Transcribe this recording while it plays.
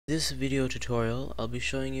This video tutorial, I'll be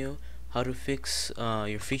showing you how to fix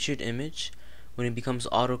your featured image when it becomes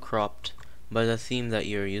auto-cropped by the theme that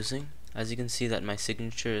you're using. As you can see that my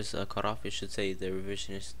signature is cut off, it should say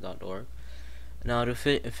therevisionist.org. Now to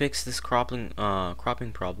fix this cropping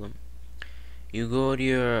problem, you go to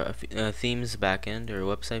your theme's backend or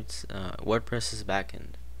website's WordPress's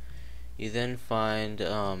backend. You then find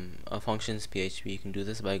a functions.php. You can do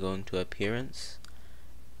this by going to Appearance,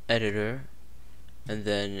 Editor, and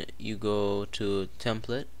then you go to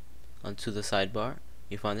Template onto the sidebar.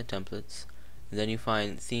 You find the templates, and then you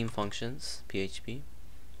find Theme Functions PHP,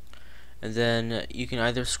 and then you can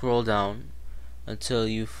either scroll down until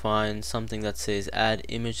you find something that says Add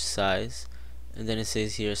Image Size, and then it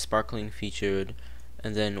says here Sparkling Featured,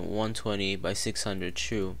 and then 120 by 600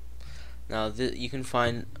 true. Now you can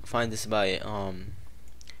find this by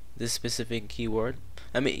this specific keyword.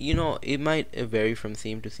 I mean, it might vary from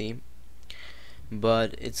theme to theme,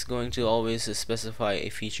 but it's going to always specify a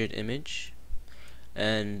featured image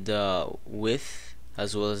and width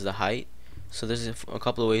as well as the height. So there's a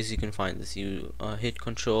couple of ways you can find this. You hit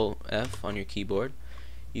Control F on your keyboard.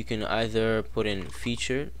 You can either put in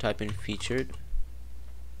featured, type in featured,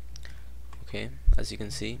 okay, as you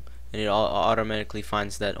can see, and it automatically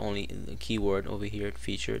finds that only the keyword over here,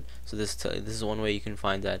 featured. So this is one way you can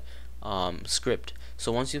find that script.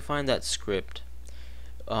 So once you find that script,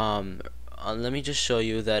 let me just show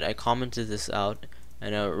you that I commented this out,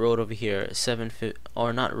 and I wrote over here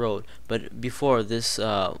or not wrote, but before this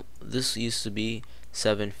this used to be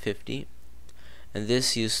 750 and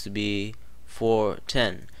this used to be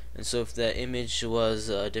 410, and so if the image was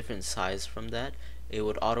a different size from that, it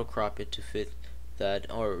would auto crop it to fit that,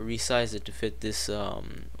 or resize it to fit this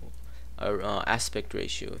aspect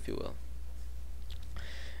ratio, if you will.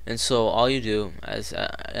 And so all you do, as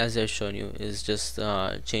I've shown you, is just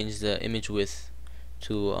change the image width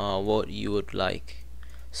to what you would like.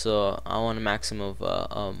 So I want a maximum of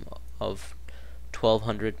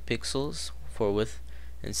 1200 pixels for width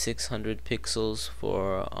and 600 pixels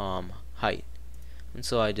for height. And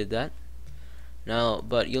so I did that. Now,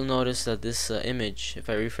 but you'll notice that this image, if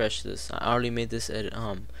I refresh this, I already made this edit,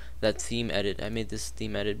 that theme edit. I made this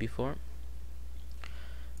theme edit before.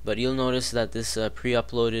 But you'll notice that this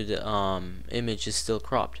pre-uploaded image is still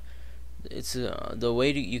cropped. It's the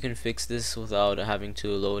way you can fix this without having to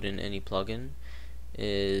load in any plugin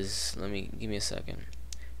is, give me a second.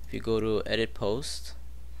 If you go to Edit Post,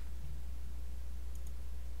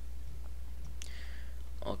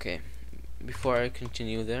 okay, before I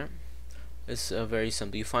continue there, it's very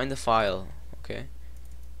simple. You find the file, okay.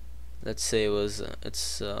 Let's say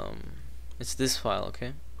it's this file,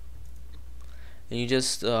 okay. And you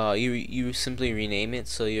just you simply rename it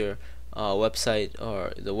so your website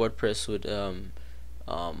or the WordPress would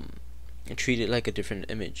treat it like a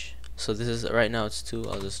different image. So this is, right now it's 2.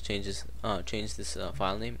 I'll just change this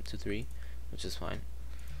file name to 3, which is fine.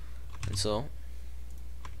 And so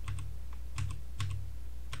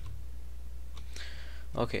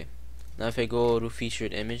okay, now if I go to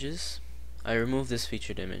featured images, I remove this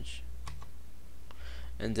featured image,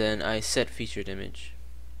 and then I set featured image.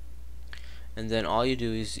 And then all you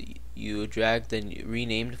do is you drag the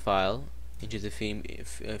renamed file into the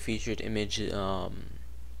featured image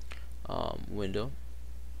window,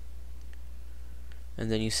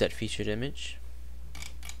 and then you set featured image,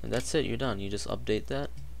 and that's it. You're done. You just update that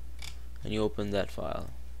and you open that file,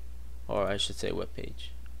 or I should say web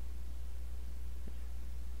page,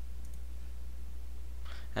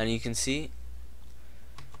 and you can see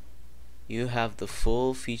you have the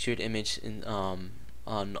full featured image in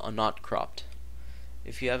not cropped.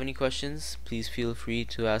 If you have any questions, please feel free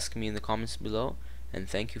to ask me in the comments below, and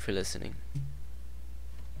thank you for listening.